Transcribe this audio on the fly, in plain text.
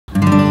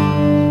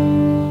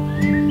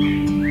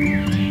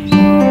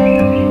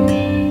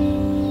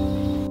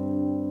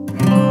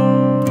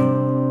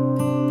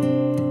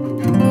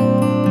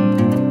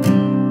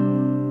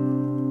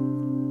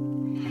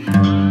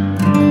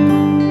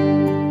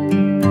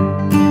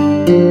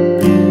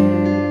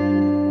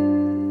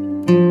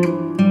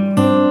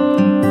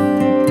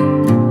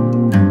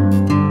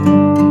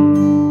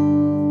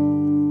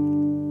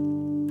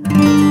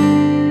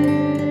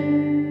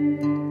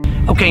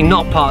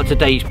part of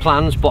today's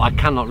plans, but I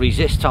cannot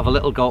resist to have a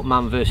little go at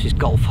man versus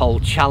golf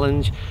hole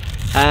challenge.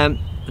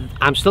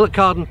 I'm still at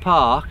Carden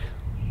Park.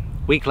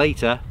 A week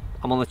later,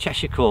 I'm on the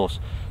Cheshire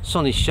course.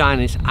 Sun is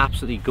shining, it's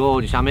absolutely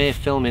gorgeous. I'm here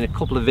filming a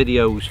couple of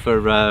videos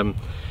for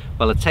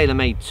well, a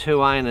TaylorMade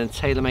 2-iron and a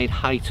TaylorMade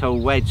high-toe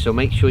wedge, so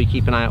make sure you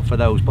keep an eye out for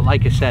those. But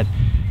like I said,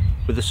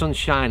 with the sun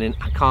shining,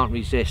 I can't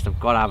resist. I've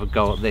got to have a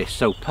go at this.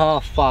 So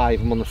par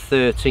 5, I'm on the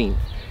 13th.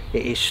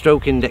 It is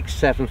stroke index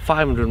 7,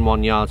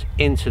 501 yards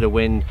into the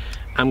wind.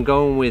 I'm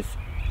going with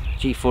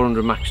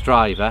G400 max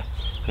driver.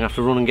 I'm gonna have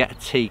to run and get a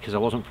tee because I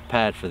wasn't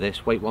prepared for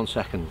this. Wait 1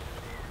 second.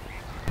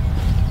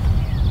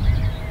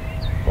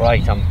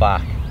 Right, I'm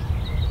back.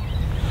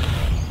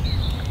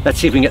 Let's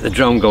see if we can get the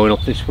drone going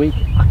up this week.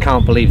 I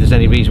can't believe there's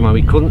any reason why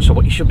we couldn't. So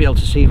what you should be able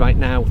to see right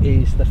now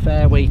is the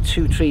fairway.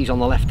 2 trees on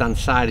the left hand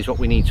side is what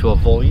we need to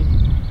avoid.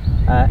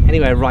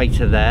 Anywhere right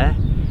to there.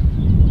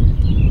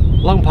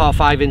 Long par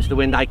 5 into the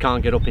wind, I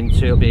can't get up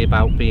into. It'll be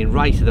about being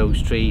right to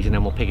those trees, and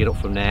then we'll pick it up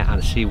from there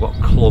and see what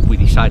club we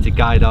decide to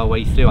guide our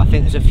way through. I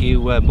think there's a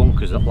few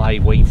bunkers that lie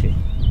waiting.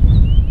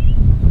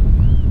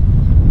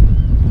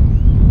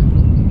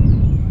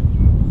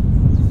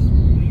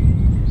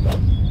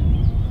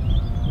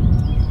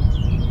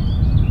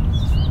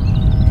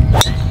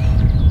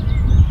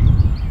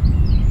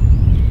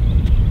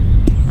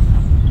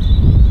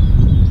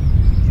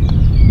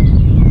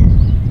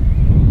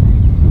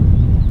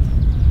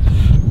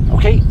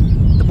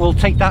 We'll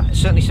take that,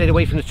 certainly stayed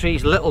away from the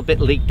trees, a little bit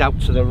leaked out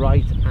to the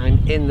right. I'm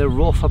in the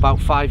rough about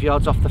 5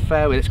 yards off the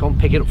fairway. Let's go and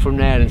pick it up from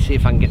there and see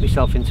if I can get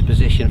myself into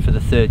position for the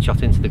 3rd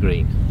shot into the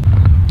green.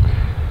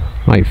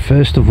 Right,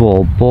 first of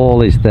all,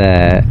 ball is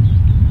there.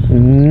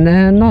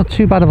 Not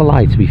too bad of a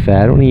lie, to be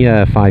fair, only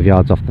 5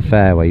 yards off the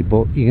fairway,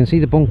 but you can see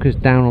the bunkers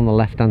down on the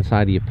left hand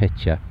side of your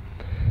picture.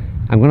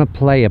 I'm going to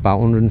play about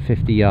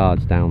 150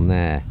 yards down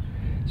there,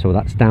 so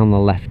that's down the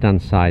left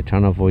hand side,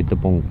 trying to avoid the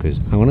bunkers.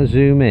 I'm going to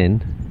zoom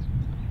in,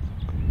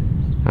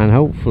 and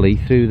hopefully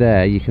through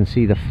there you can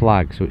see the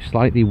flag, so it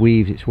slightly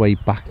weaves its way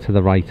back to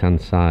the right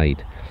hand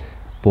side.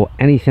 But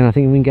anything, I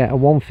think we can get a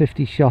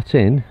 150 shot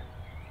in,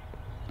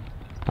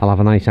 I'll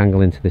have a nice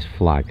angle into this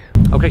flag.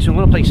 Okay, so I'm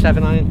going to play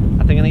 7-iron.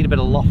 I think I need a bit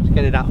of loft to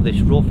get it out of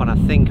this rough, and I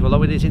think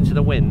although it is into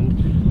the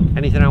wind,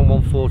 anything around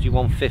 140,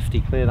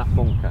 150, clear that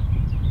bunker.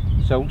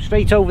 So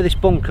straight over this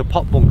bunker,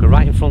 pot bunker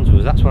right in front of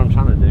us, that's what I'm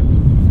trying to do.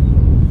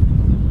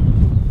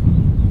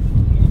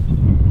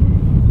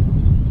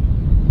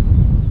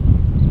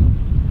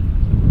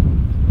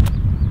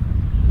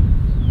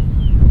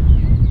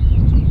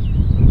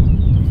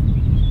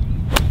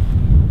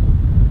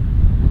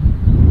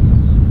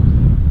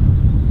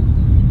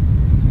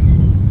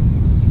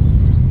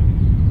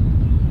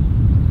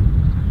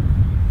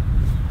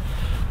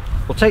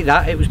 We'll take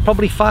that. It was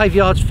probably 5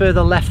 yards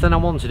further left than I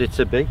wanted it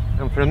to be,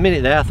 and for a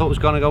minute there I thought it was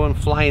going to go and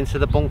fly into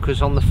the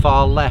bunkers on the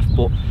far left,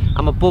 but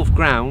I'm above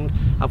ground.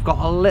 I've got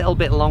a little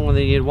bit longer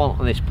than you'd want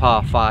on this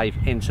par 5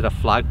 into the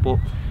flag, but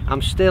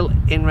I'm still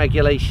in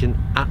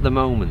regulation at the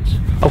moment.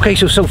 Okay,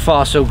 so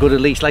far so good, at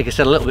least. Like I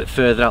said, a little bit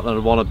further out than I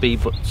want to be,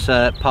 but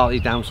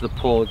partly down to the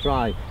poor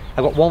drive.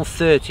 I've got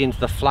 130 into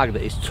the flag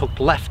that is tucked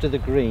left of the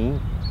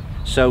green,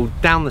 so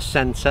down the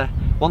centre.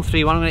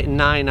 131, I'm going to hit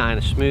 9-iron,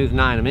 a smooth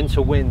 9. I'm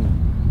into wind.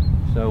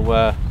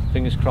 So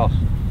fingers crossed.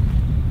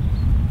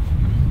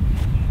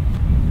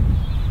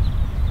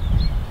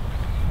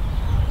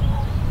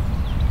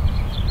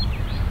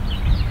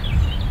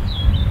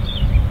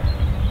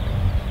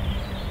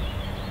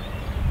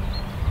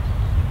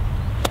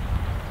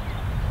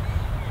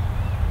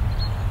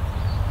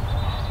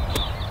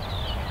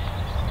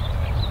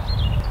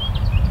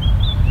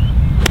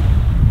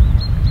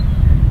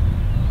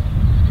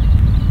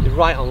 You're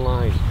right on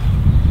line.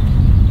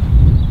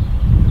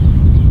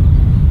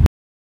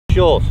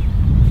 Short.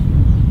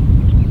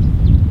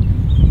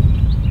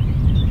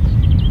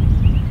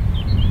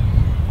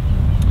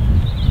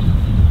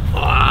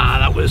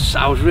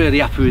 I was really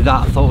happy with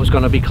that. I thought it was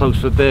going to be close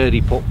for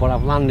birdie putt, but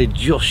I've landed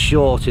just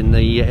short in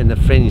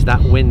the fringe.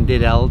 That wind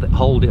did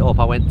hold it up.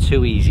 I went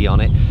too easy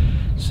on it,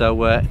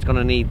 so it's going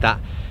to need that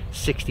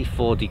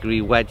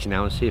 64-degree wedge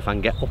now, and see if I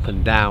can get up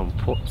and down,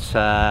 put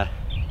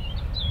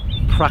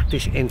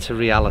practice into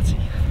reality.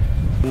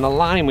 And the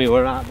line we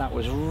were at, that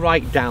was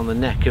right down the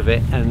neck of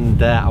it,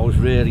 and I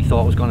really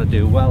thought I was going to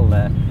do well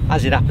there.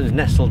 As it happens,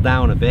 nestled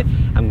down a bit.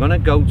 I'm going to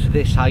go to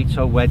this high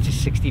toe wedge,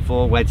 this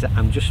 64 wedge that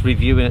I'm just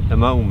reviewing at the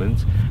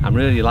moment. I'm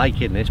really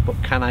liking this,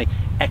 but can I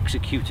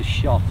execute a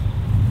shot?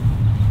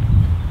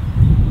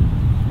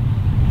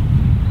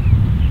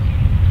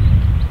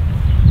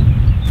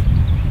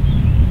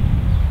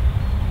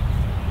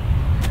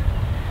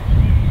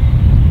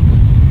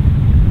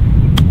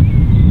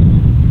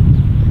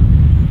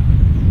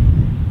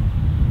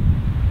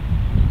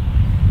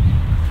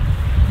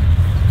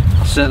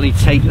 Certainly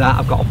take that.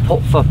 I've got a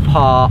putt for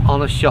par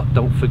on a shot.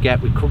 Don't forget,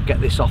 we could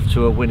get this off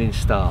to a winning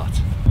start.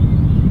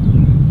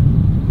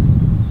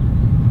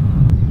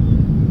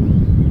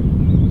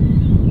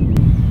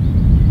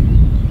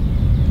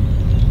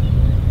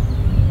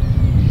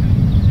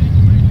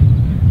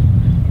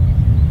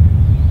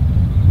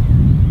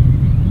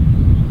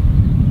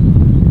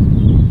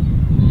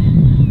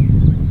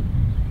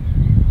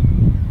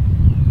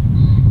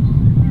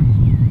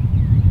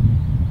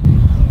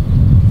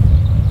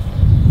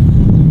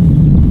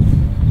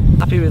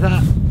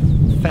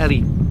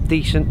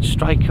 decent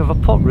strike of a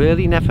putt,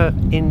 really, never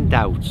in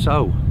doubt.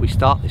 So we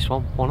start this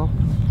one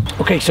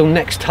 1-up. Okay, so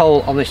next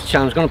hole on this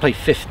challenge, I'm going to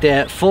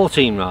play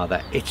 14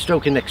 rather. It's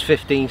stroking next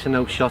 15 to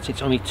no shot.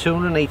 It's only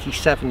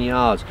 287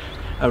 yards,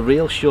 a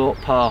real short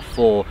par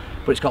 4,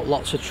 but it's got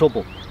lots of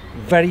trouble.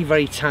 Very,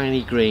 very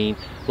tiny green,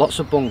 lots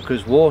of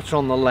bunkers, water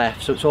on the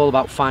left, so it's all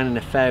about finding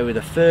a fairway with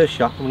the first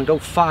shot. I'm going to go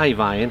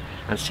 5-iron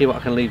and see what I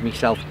can leave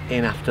myself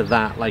in after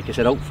that. Like I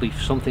said, hopefully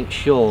something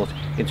short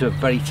into a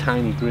very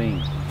tiny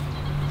green.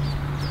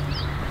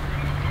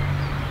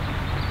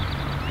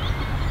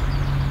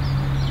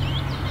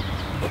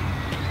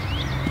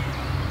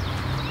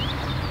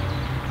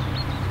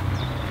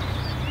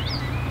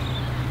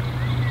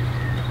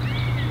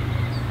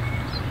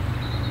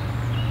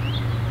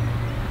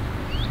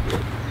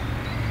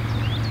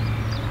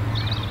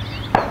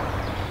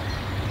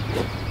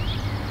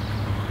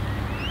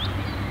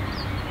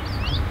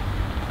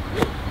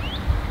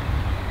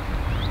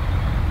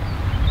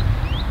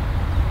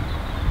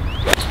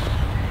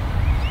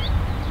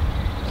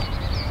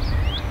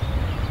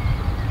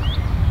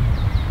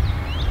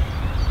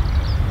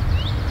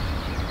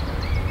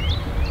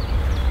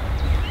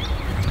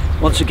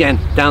 Once again,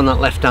 down that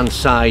left hand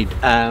side,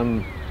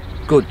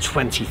 good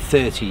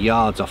 20-30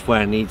 yards off where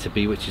I need to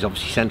be, which is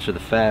obviously centre of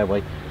the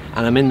fairway,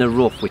 and I'm in the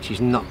rough, which is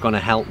not going to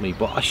help me,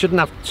 but I shouldn't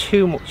have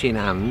too much in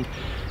hand.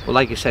 But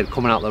like I said,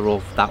 coming out the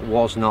rough, that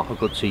was not a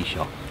good tee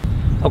shot.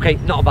 Okay,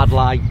 not a bad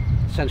lie.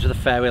 Centre of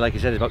the fairway, like I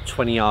said, is about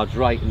 20 yards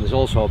right, and there's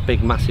also a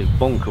big massive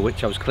bunker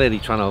which I was clearly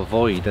trying to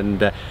avoid, and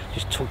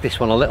just took this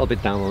one a little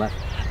bit down the left.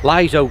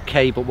 Lie's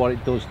okay, but what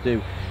it does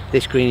do,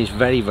 this green is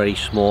very, very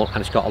small, and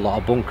it's got a lot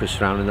of bunkers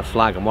surrounding the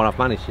flag, and what I've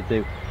managed to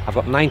do, I've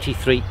got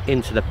 93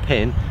 into the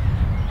pin,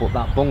 but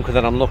that bunker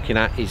that I'm looking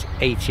at is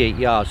 88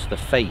 yards to the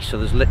face, so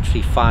there's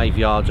literally 5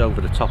 yards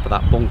over the top of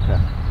that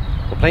bunker.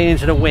 We're playing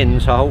into the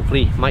wind, so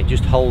hopefully might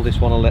just hold this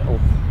one a little.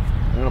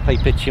 I'm going to play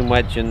pitching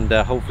wedge and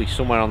hopefully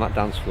somewhere on that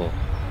dance floor.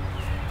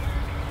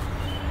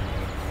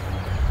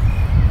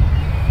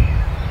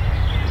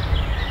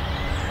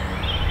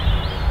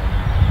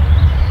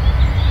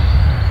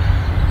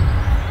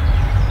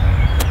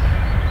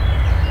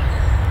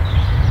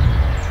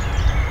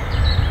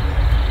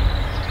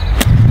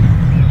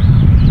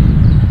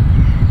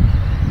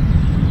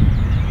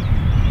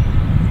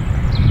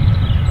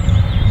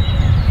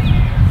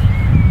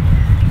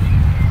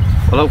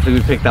 Well, hopefully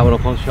we picked that one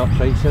up on Shot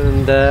Tracer,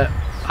 and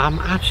I'm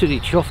absolutely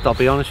chuffed, I'll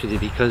be honest with you,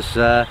 because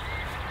that's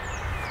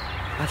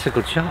a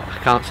good shot. I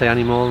can't say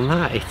any more than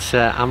that. It's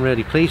I'm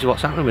really pleased with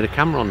what's happening with the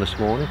camera on this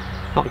morning.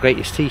 Not the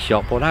greatest tee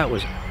shot, but that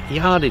was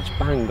yardage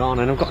bang on,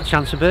 and I've got a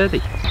chance of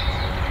birdie.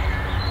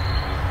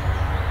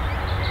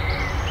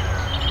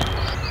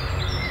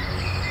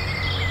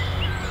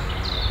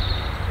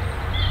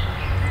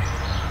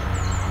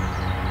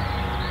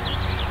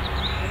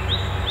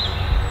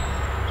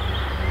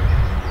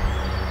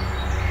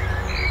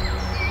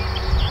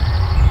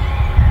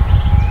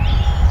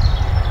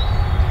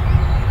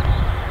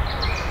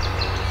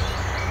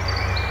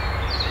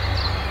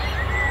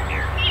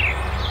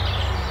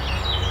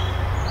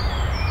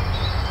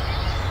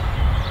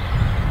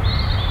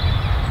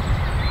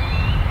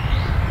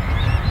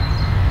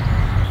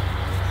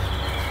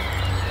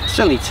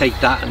 Certainly take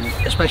that, and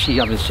especially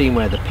having seen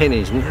where the pin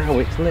is now,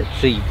 it's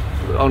literally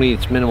only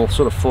its minimal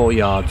sort of 4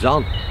 yards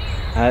on,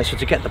 so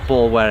to get the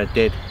ball where it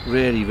did,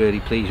 really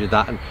pleased with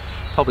that, and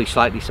probably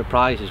slightly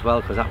surprised as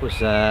well, because that was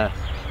yeah,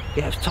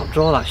 it was top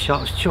draw, that shot.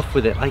 I was chuffed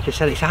with it. Like I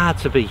said, it's hard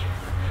to be,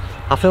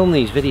 I film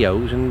these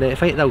videos, and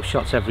if I hit those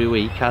shots every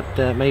week,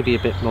 I'd maybe a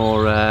bit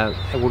more, I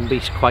wouldn't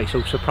be quite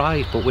so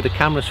surprised, but with the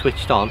camera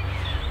switched on,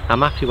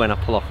 I'm happy when I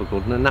pull off a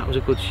good one, and that was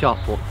a good shot,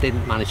 but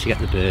didn't manage to get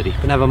the birdie.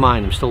 But never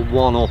mind, I'm still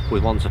 1 up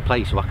with 1 to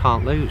play, so I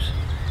can't lose.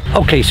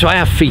 Okay, so I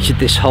have featured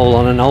this hole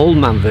on an old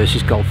man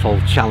versus golf hole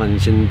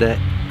challenge, and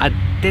I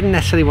didn't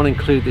necessarily want to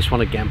include this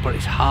one again, but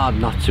it's hard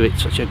not to.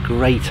 It's such a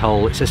great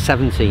hole. It's a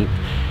 17th,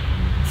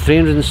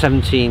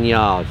 317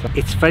 yards.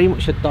 It's very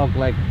much a dog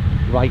leg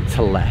right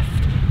to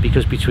left,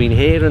 because between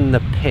here and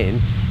the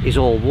pin is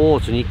all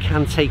water, and you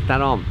can take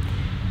that on.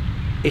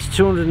 It's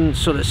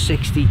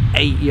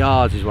 268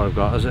 yards is what I've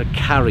got as a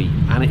carry,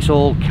 and it's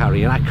all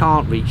carry, and I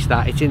can't reach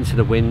that. It's into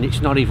the wind.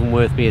 It's not even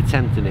worth me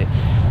attempting it.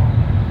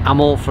 I'm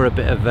all for a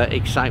bit of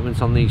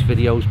excitement on these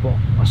videos, but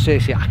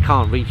seriously, I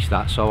can't reach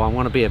that, so I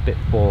want to be a bit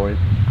boring.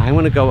 I'm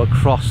going to go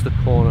across the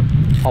corner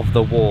of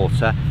the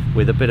water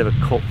with a bit of a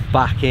cut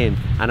back in,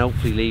 and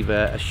hopefully leave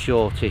a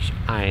shortish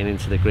iron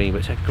into the green. But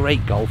it's a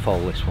great golf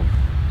hole, this one.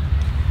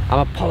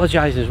 I'm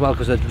apologising as well,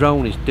 because the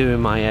drone is doing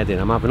my head in.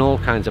 I'm having all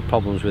kinds of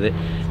problems with it,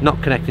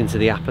 not connecting to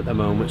the app at the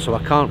moment, so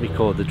I can't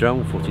record the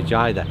drone footage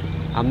either.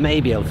 I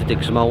may be able to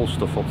dig some old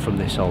stuff up from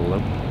this hole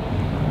though.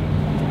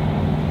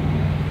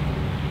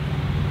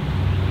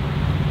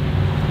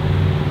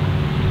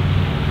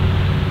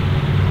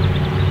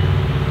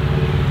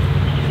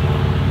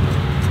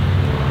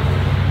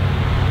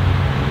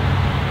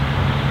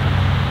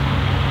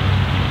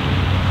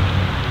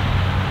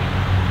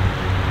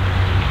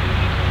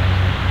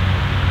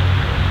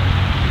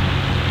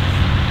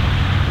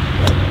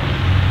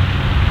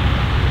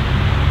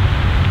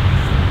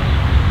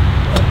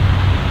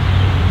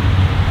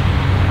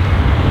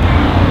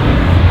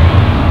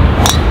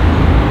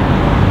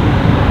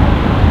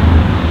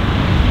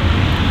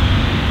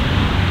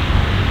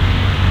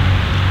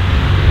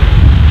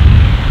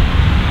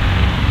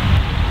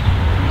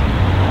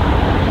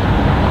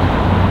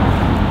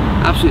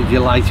 absolutely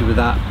delighted with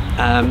that.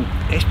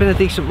 It's been a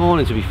decent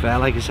morning, to be fair.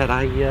 Like I said,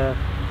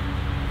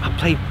 I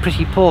played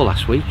pretty poor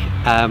last week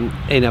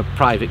in a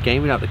private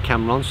game without the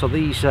camera on, so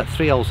these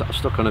 3 holes that I've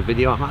stuck on a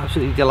video I'm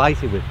absolutely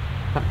delighted with.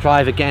 That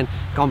drive again,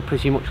 gone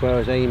pretty much where I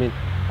was aiming.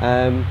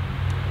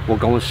 We'll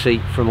go and see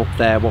from up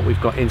there what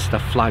we've got into the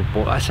flag,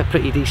 but that's a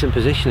pretty decent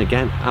position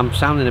again. I'm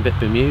sounding a bit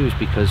bemused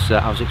because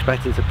I was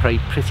expecting to play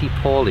pretty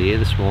poorly here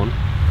this morning.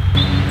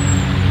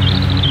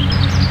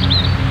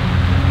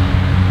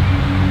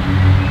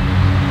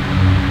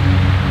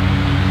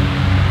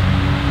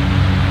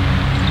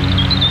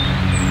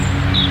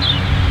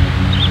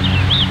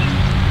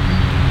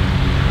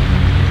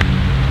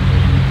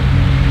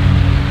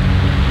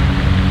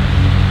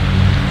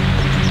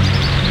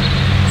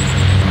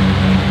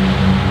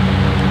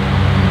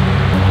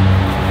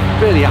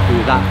 Really happy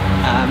with that.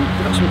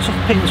 We've got some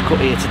tough pins cut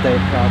here today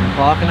at Garden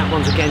Park, and that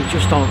one's again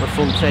just on at the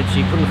front edge, so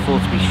you couldn't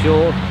afford to be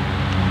short.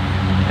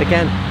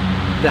 Again,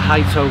 the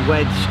high toe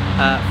wedge,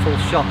 full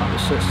shot, that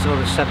was sort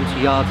of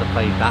 70 yards I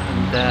played that,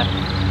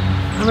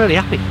 and I'm really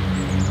happy.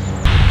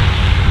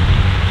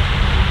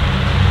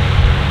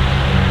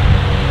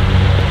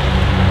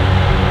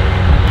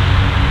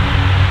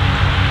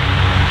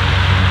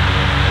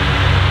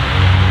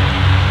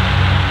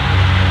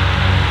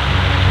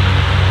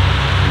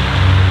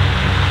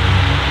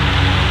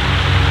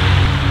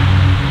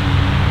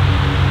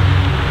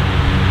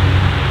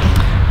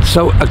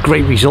 So a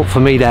great result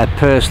for me there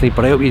personally,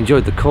 but I hope you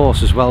enjoyed the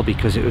course as well,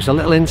 because it was a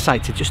little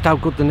insight to just how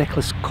good the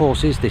Nicholas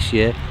course is this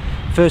year.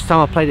 First time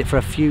I played it for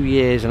a few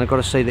years, and I've got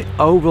to say the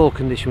overall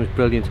condition was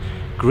brilliant.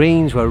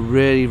 Greens were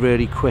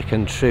really quick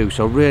and true,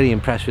 so really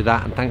impressed with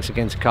that, and thanks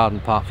again to Garden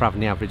Park for having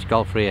the average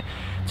golfer here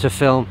to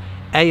film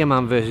a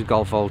man versus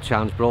golf hole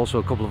challenge, but also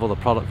a couple of other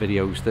product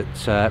videos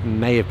that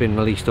may have been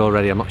released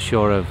already. I'm not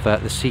sure of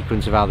the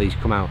sequence of how these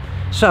come out.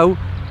 So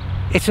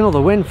it's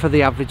another win for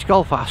the average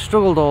golfer. I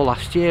struggled all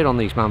last year on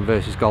these man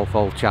versus golf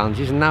hole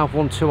challenges, and now I've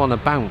won 2 on a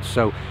bounce,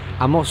 so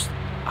I must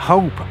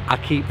hope I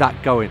keep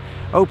that going.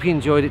 Hope you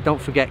enjoyed it.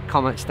 Don't forget,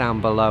 comments down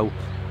below.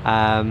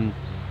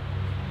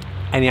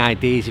 Any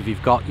ideas if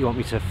you've got, you want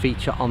me to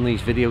feature on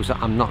these videos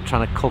that I'm not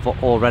trying to cover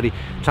already.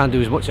 Try and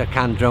do as much as I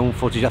can drone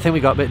footage. I think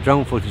we got a bit of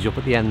drone footage up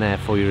at the end there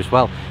for you as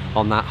well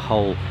on that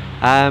hole.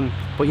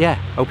 But yeah,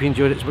 hope you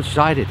enjoyed it as much as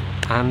I did,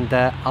 and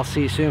I'll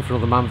see you soon for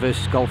another man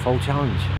versus golf hole challenge.